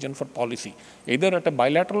Asia-Pacific region for policy, either at a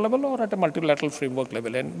bilateral level or at a multilateral framework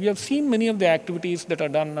level. And we have seen many of the activities that are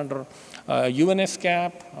done under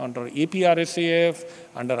UNSCAP, under APRSAF,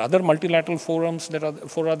 under other multilateral forums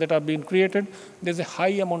that are being created. There's a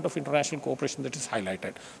high amount of international cooperation that is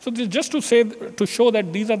highlighted. So this is just to show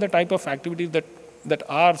that these are the type of activities that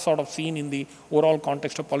are sort of seen in the overall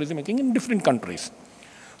context of policymaking in different countries.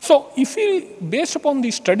 So based upon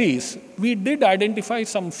these studies, we did identify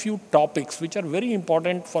some few topics which are very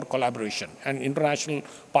important for collaboration and international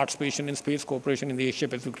participation in space cooperation in the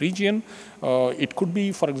Asia-Pacific region. It could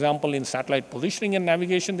be, for example, in satellite positioning and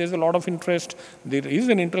navigation, there's a lot of interest. There is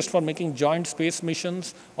an interest for making joint space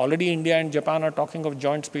missions. Already India and Japan are talking of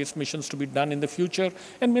joint space missions to be done in the future.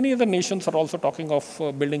 And many other nations are also talking of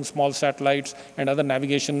building small satellites and other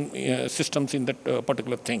navigation systems in that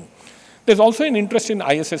particular thing. There's also an interest in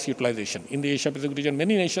ISS utilization. In the Asia-Pacific region,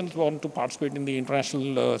 many nations want to participate in the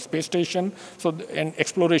International Space Station and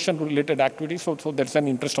exploration-related activities. So there's an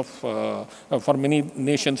interest for many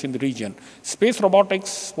nations in the region. Space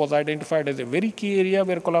robotics was identified as a very key area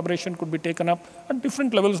where collaboration could be taken up at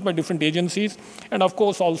different levels by different agencies. And of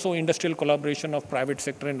course, also industrial collaboration of private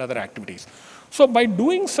sector and other activities. So by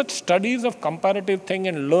doing such studies of comparative thing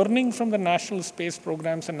and learning from the national space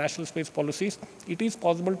programs and national space policies, it is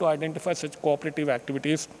possible to identify such cooperative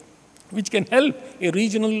activities which can help a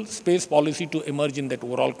regional space policy to emerge in that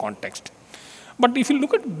overall context. But if you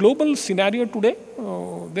look at global scenario today,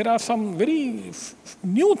 there are some very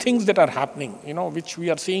new things that are happening, which we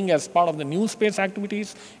are seeing as part of the new space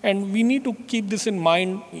activities, and we need to keep this in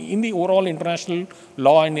mind in the overall international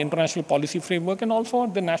law and international policy framework, and also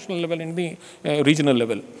at the national level and the regional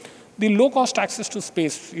level. The low-cost access to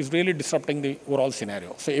space is really disrupting the overall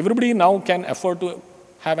scenario. So everybody now can afford to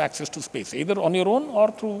have access to space, either on your own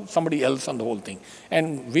or through somebody else on the whole thing.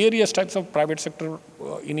 And various types of private sector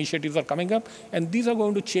initiatives are coming up, and these are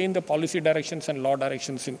going to change the policy directions and law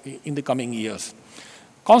directions in the coming years.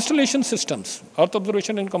 Constellation systems, Earth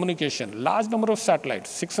observation and communication, large number of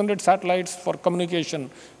satellites, 600 satellites for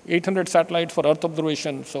communication, 800 satellites for Earth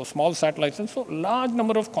observation, so small satellites, and so large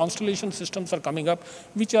number of constellation systems are coming up,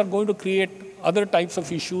 which are going to create other types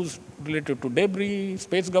of issues related to debris,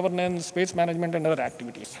 space governance, space management, and other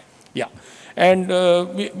activities. Yeah, and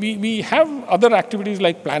we have other activities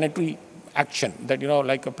like planetary action, that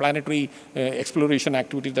like a planetary exploration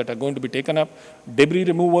activities that are going to be taken up, debris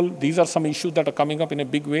removal. These are some issues that are coming up in a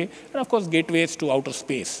big way, and of course gateways to outer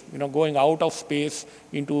space. Going out of space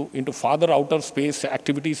into farther outer space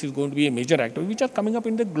activities is going to be a major activity, which are coming up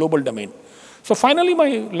in the global domain. So finally,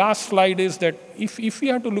 my last slide is that if we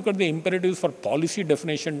have to look at the imperatives for policy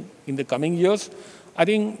definition in the coming years, I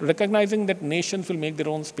think recognizing that nations will make their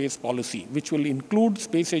own space policy, which will include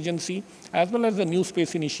space agency as well as the new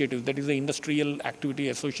space initiative, that is the industrial activity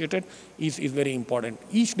associated, is very important.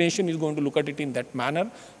 Each nation is going to look at it in that manner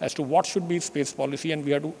as to what should be space policy, and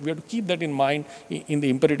we have to keep that in mind in the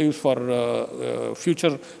imperatives for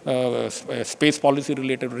future space policy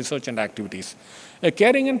related research and activities.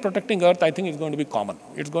 Caring and protecting Earth, I think, is going to be common.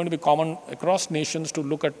 It's going to be common across nations to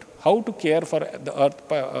look at how to care for the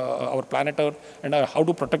Earth, our planet Earth, and how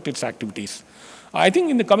to protect its activities. I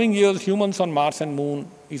think in the coming years, humans on Mars and Moon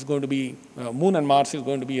is going to be, Moon and Mars is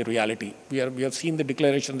going to be a reality. We have seen the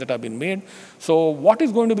declarations that have been made. So what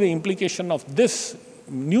is going to be the implication of this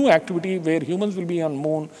new activity where humans will be on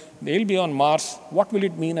Moon, they'll be on Mars? What will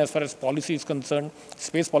it mean as far as policy is concerned,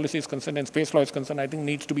 space policy is concerned, and space law is concerned? I think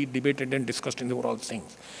needs to be debated and discussed in the overall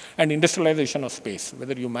things. And industrialization of space,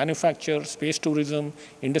 whether you manufacture, space tourism,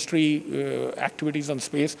 industry activities on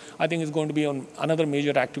space, I think is going to be on another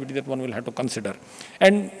major activity that one will have to consider.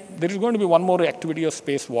 And there is going to be one more activity of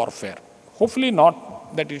space warfare. Hopefully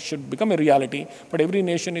not that it should become a reality, but every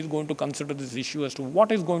nation is going to consider this issue as to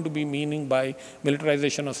what is going to be meaning by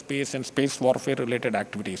militarization of space and space warfare related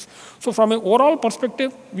activities. So from an overall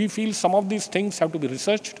perspective, we feel some of these things have to be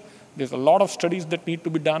researched. There's a lot of studies that need to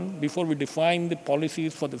be done before we define the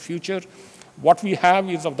policies for the future. What we have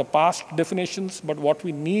is of the past definitions, but what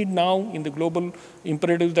we need now in the global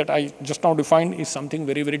imperatives that I just now defined is something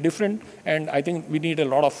very, very different. And I think we need a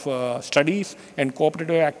lot of studies and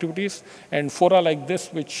cooperative activities. And fora like this,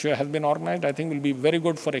 which has been organized, I think will be very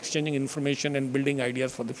good for exchanging information and building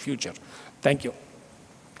ideas for the future. Thank you.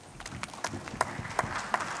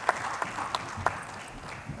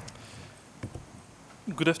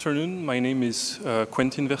 Good afternoon. My name is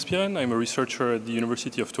Quentin Verspieren. I'm a researcher at the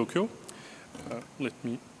University of Tokyo. Let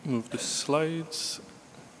me move the slides.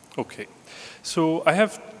 Okay. So I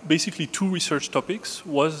have basically two research topics.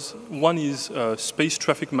 One is space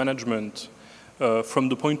traffic management from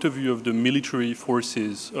the point of view of the military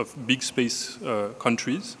forces of big space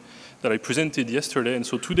countries that I presented yesterday. And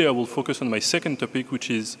so today I will focus on my second topic, which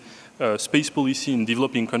is space policy in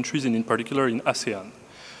developing countries, and in particular in ASEAN.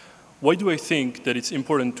 Why do I think that it's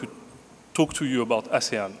important to talk to you about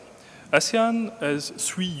ASEAN? ASEAN has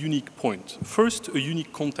three unique points. First, a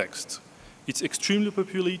unique context. It's extremely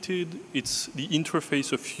populated. It's the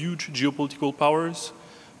interface of huge geopolitical powers,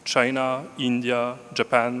 China, India,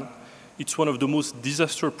 Japan. It's one of the most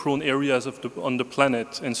disaster-prone areas on the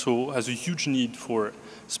planet, and so has a huge need for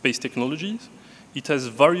space technologies. It has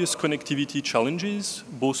various connectivity challenges,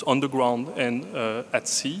 both on the ground and at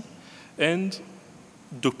sea. And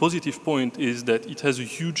the positive point is that it has a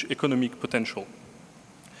huge economic potential.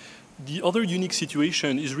 The other unique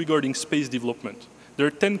situation is regarding space development. There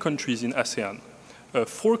are 10 countries in ASEAN.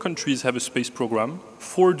 4 countries have a space program,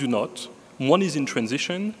 4 do not. One is in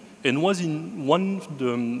transition, and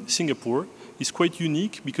Singapore is quite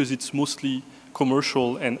unique because it's mostly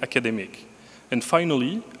commercial and academic. And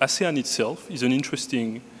finally, ASEAN itself is an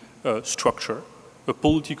interesting structure, a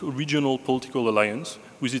regional political alliance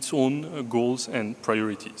with its own goals and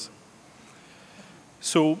priorities.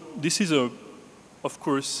 So this is of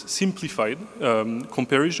course, simplified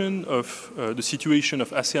comparison of the situation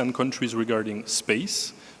of ASEAN countries regarding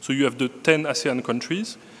space. So you have the 10 ASEAN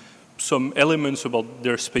countries, some elements about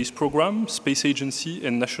their space program, space agency,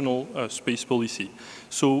 and national space policy.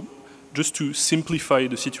 So just to simplify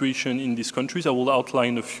the situation in these countries, I will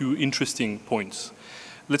outline a few interesting points.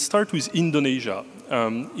 Let's start with Indonesia.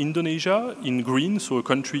 Indonesia, in green, so a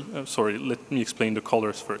country, sorry, let me explain the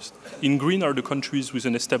colors first. In green are the countries with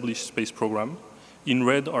an established space program. In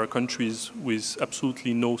red are countries with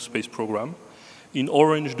absolutely no space program. In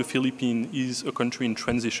orange, the Philippines is a country in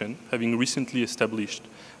transition, having recently established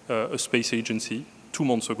a space agency 2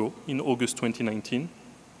 months ago, in August 2019.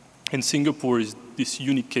 And Singapore is this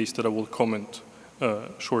unique case that I will comment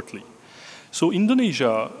shortly. So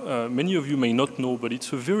Indonesia, many of you may not know, but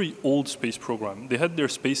it's a very old space program. They had their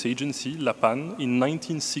space agency, LAPAN, in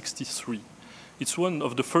 1963. It's one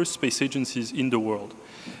of the first space agencies in the world.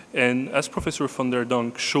 And as Professor van der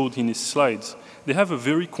Donk showed in his slides, they have a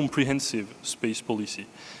very comprehensive space policy.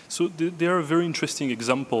 So they are a very interesting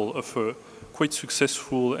example of a quite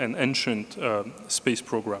successful and ancient space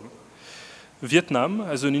program. Vietnam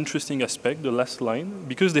has an interesting aspect, the last line,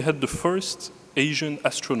 because they had the first Asian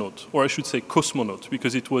astronaut, or I should say cosmonaut,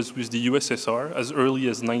 because it was with the USSR as early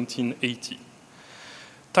as 1980.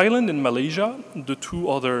 Thailand and Malaysia, the two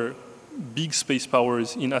other big space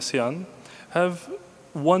powers in ASEAN, have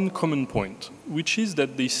one common point, which is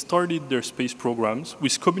that they started their space programs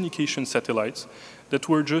with communication satellites that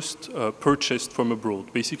were just purchased from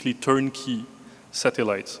abroad, basically turnkey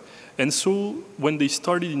satellites. And so when they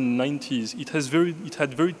started in the 90s, it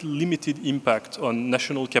had very limited impact on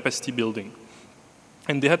national capacity building.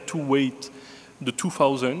 And they had to wait the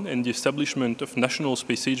 2000 and the establishment of national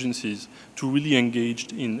space agencies to really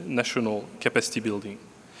engage in national capacity building.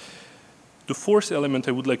 The fourth element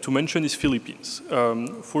I would like to mention is Philippines.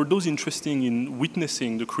 For those interested in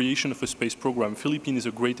witnessing the creation of a space program, Philippines is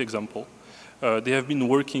a great example. They have been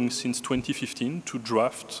working since 2015 to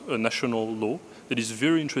draft a national law that is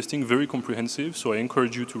very interesting, very comprehensive, so I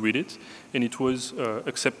encourage you to read it. And it was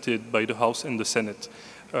accepted by the House and the Senate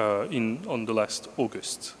on the last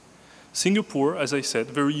August. Singapore, as I said,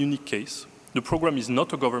 very unique case. The program is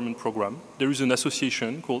not a government program. There is an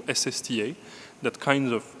association called SSTA that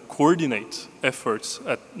kind of coordinates efforts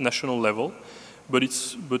at national level,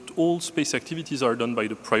 but all space activities are done by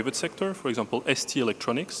the private sector, for example, ST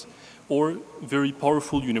Electronics, or very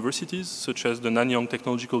powerful universities such as the Nanyang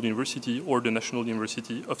Technological University or the National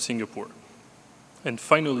University of Singapore. And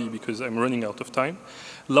finally, because I'm running out of time,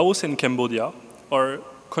 Laos and Cambodia are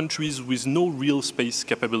countries with no real space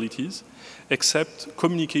capabilities except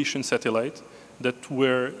communication satellite that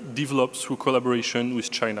were developed through collaboration with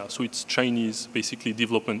China. So it's Chinese, basically,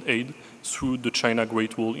 development aid through the China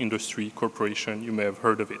Great Wall Industry Corporation. You may have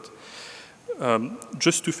heard of it.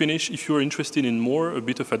 Just to finish, if you're interested in more, a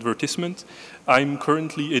bit of advertisement, I'm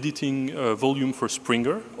currently editing a volume for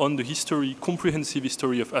Springer on the history, comprehensive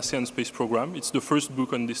history of ASEAN Space Program. It's the first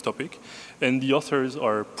book on this topic, and the authors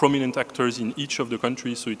are prominent actors in each of the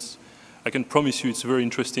countries, so I can promise you it's very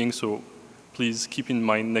interesting, so please keep in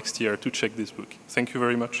mind next year to check this book. Thank you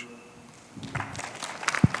very much.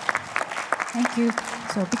 Thank you.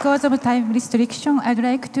 So because of time restriction, I'd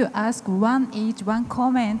like to ask one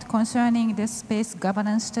comment concerning the space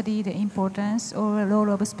governance study, the importance or role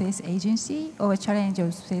of space agency or challenge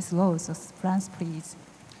of space laws. So France, please.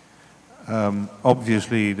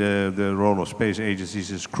 Obviously, the role of space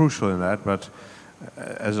agencies is crucial in that, but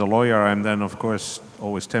as a lawyer, I'm then, of course,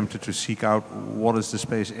 always tempted to seek out what is the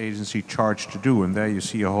space agency charged to do, and there you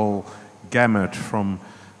see a whole gamut from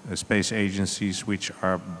space agencies which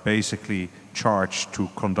are basically charged to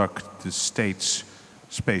conduct the state's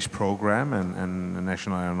space program, and the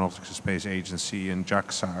National Aeronautics and Space Agency and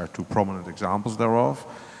JAXA are two prominent examples thereof.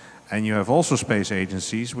 And you have also space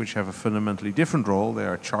agencies which have a fundamentally different role. They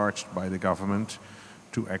are charged by the government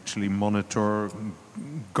to actually monitor,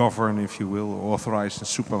 govern, if you will, authorize and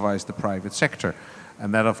supervise the private sector.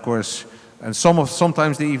 And that, of course, and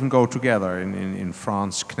sometimes they even go together. In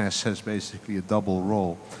France, CNES has basically a double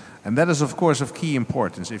role. And that is, of course, of key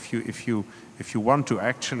importance. If you want to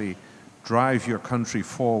actually drive your country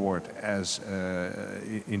forward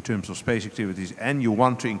in terms of space activities, and you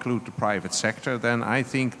want to include the private sector, then I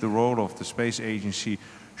think the role of the space agency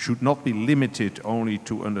should not be limited only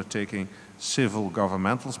to undertaking civil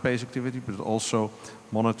governmental space activity, but also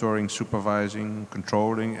monitoring, supervising,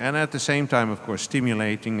 controlling, and at the same time, of course,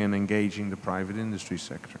 stimulating and engaging the private industry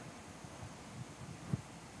sector.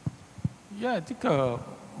 Yeah, I think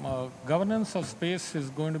governance of space is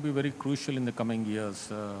going to be very crucial in the coming years.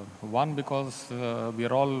 One, because we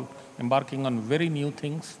are all embarking on very new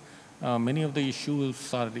things. Many of the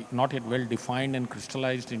issues are not yet well defined and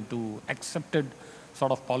crystallized into accepted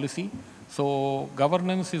sort of policy. So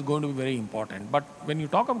governance is going to be very important. But when you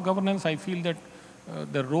talk of governance, I feel that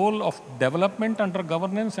the role of development under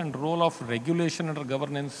governance and role of regulation under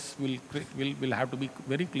governance will have to be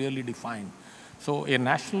very clearly defined. So a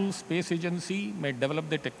national space agency may develop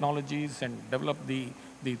the technologies and develop the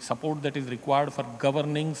support that is required for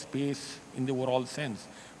governing space in the overall sense.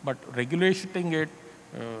 But regulating it,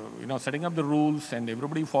 setting up the rules and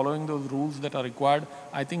everybody following those rules that are required,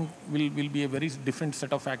 I think will be a very different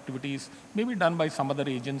set of activities, maybe done by some other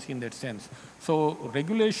agency in that sense. So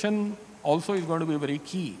regulation also is going to be very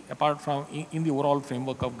key, apart from in the overall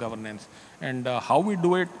framework of governance. And how we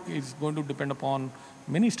do it is going to depend upon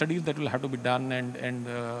many studies that will have to be done and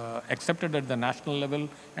accepted at the national level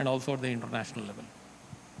and also at the international level.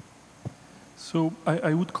 So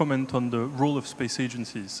I would comment on the role of space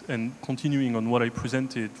agencies and continuing on what I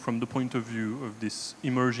presented from the point of view of these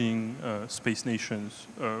emerging space nations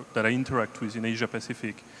that I interact with in Asia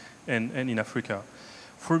Pacific and in Africa.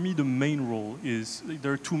 For me, the main role is,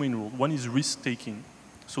 there are two main roles. One is risk-taking.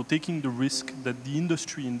 So taking the risk that the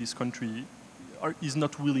industry in this country is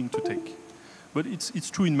not willing to take. But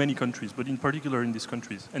it's true in many countries, but in particular in these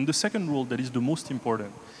countries. And the second role that is the most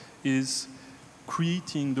important is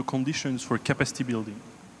creating the conditions for capacity building,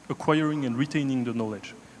 acquiring and retaining the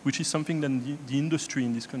knowledge, which is something that the industry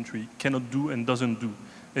in this country cannot do and doesn't do.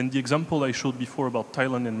 And the example I showed before about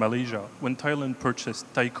Thailand and Malaysia, when Thailand purchased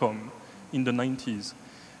Thaicom in the 90s,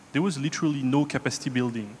 there was literally no capacity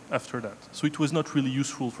building after that. So it was not really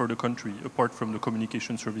useful for the country, apart from the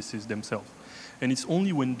communication services themselves. And it's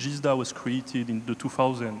only when GISDA was created in the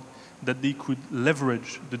 2000 that they could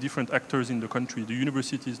leverage the different actors in the country, the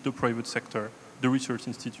universities, the private sector, the research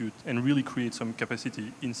institute, and really create some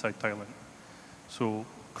capacity inside Thailand. So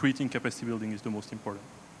creating capacity building is the most important.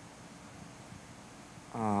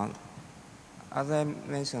 As I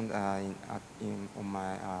mentioned on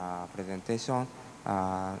my presentation,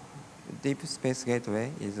 Deep Space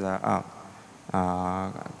Gateway is a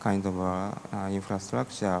kind of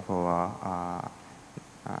infrastructure for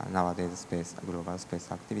nowadays global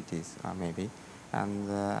space activities, maybe. And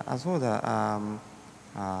as for the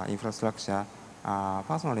infrastructure,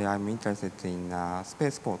 personally, I'm interested in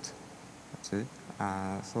spaceport too.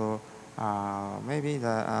 So maybe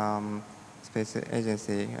the space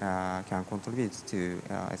agency can contribute to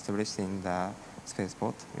establishing the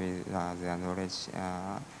spaceport with their knowledge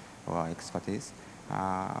or expertise.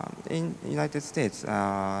 In the United States,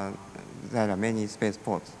 there are many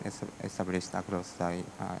spaceports established across the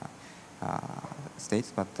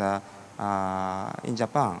states, but in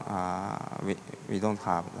Japan, we don't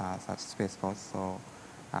have such spaceports, so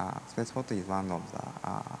spaceport is one of the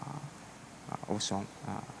options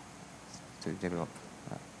to develop.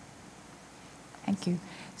 Thank you.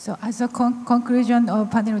 So as a conclusion of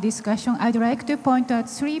panel discussion, I'd like to point out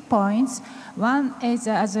 3 points. One is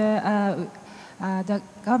the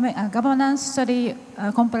governance study,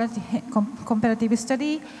 comparative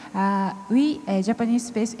study. We, a Japanese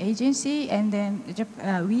space agency, and then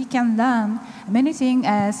we can learn many things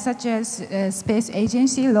such as space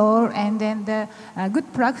agency law and then the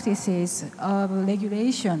good practices of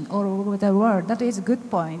regulation all over the world. That is a good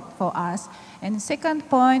point for us. And the second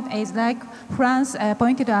point is, like France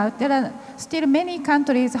pointed out, there are still many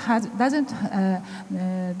countries doesn't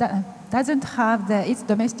have its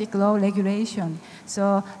domestic law regulation.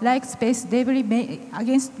 So, like space debris,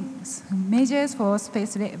 against measures for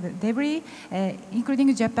space debris,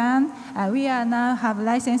 including Japan, we are now have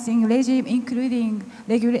licensing regime, including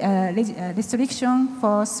restriction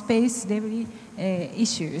for space debris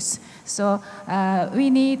issues. So we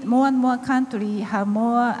need more and more countries have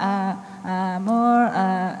more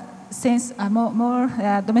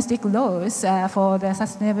domestic laws for the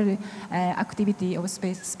sustainable activity of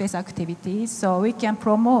space activities, so we can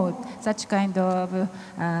promote such kind of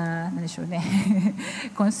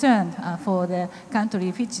concern for the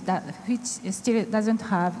country which still doesn't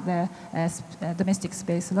have the domestic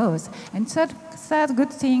space laws. And third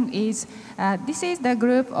good thing is this is the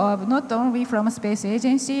group of not only from a space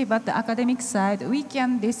agency but the academic side. We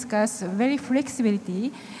can discuss very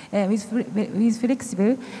flexibility with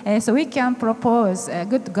flexible, so we can propose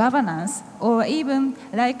good governance, or even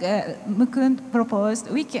like Mukund proposed,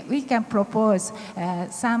 we can propose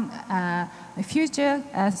some future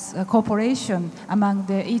cooperation among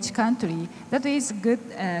each country. That is good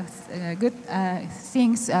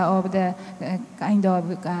things of the kind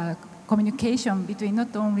of communication between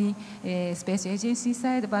not only space agency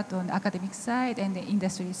side but on the academic side and the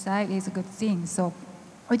industry side is a good thing. So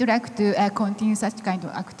we'd like to continue such kind of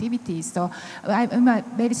activities. So I'm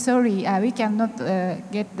very sorry we cannot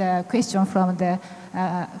get the question from the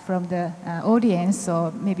audience,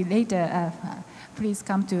 so maybe later please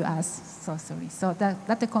come to us. So sorry. So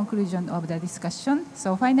that's the conclusion of the discussion.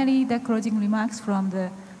 So finally, the closing remarks from the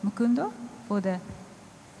Mukundo for the.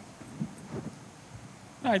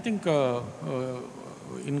 I think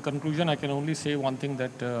in conclusion, I can only say one thing,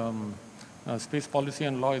 that space policy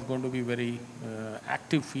and law is going to be very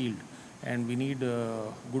active field, and we need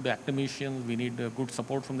good academicians, we need good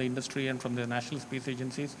support from the industry and from the national space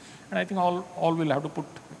agencies, and I think all will have to put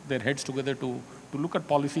their heads together to look at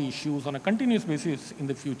policy issues on a continuous basis in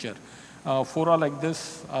the future. Fora like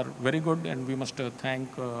this are very good, and we must thank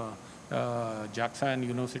JAXA and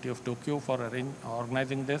University of Tokyo for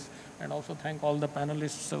organizing this, and also thank all the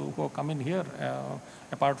panelists who have come in here,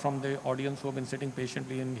 apart from the audience who have been sitting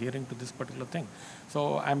patiently and hearing to this particular thing.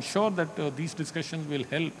 So I'm sure that these discussions will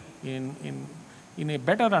help in a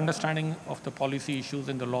better understanding of the policy issues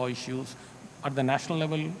and the law issues at the national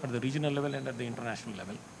level, at the regional level, and at the international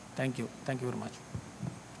level. Thank you. Thank you very much.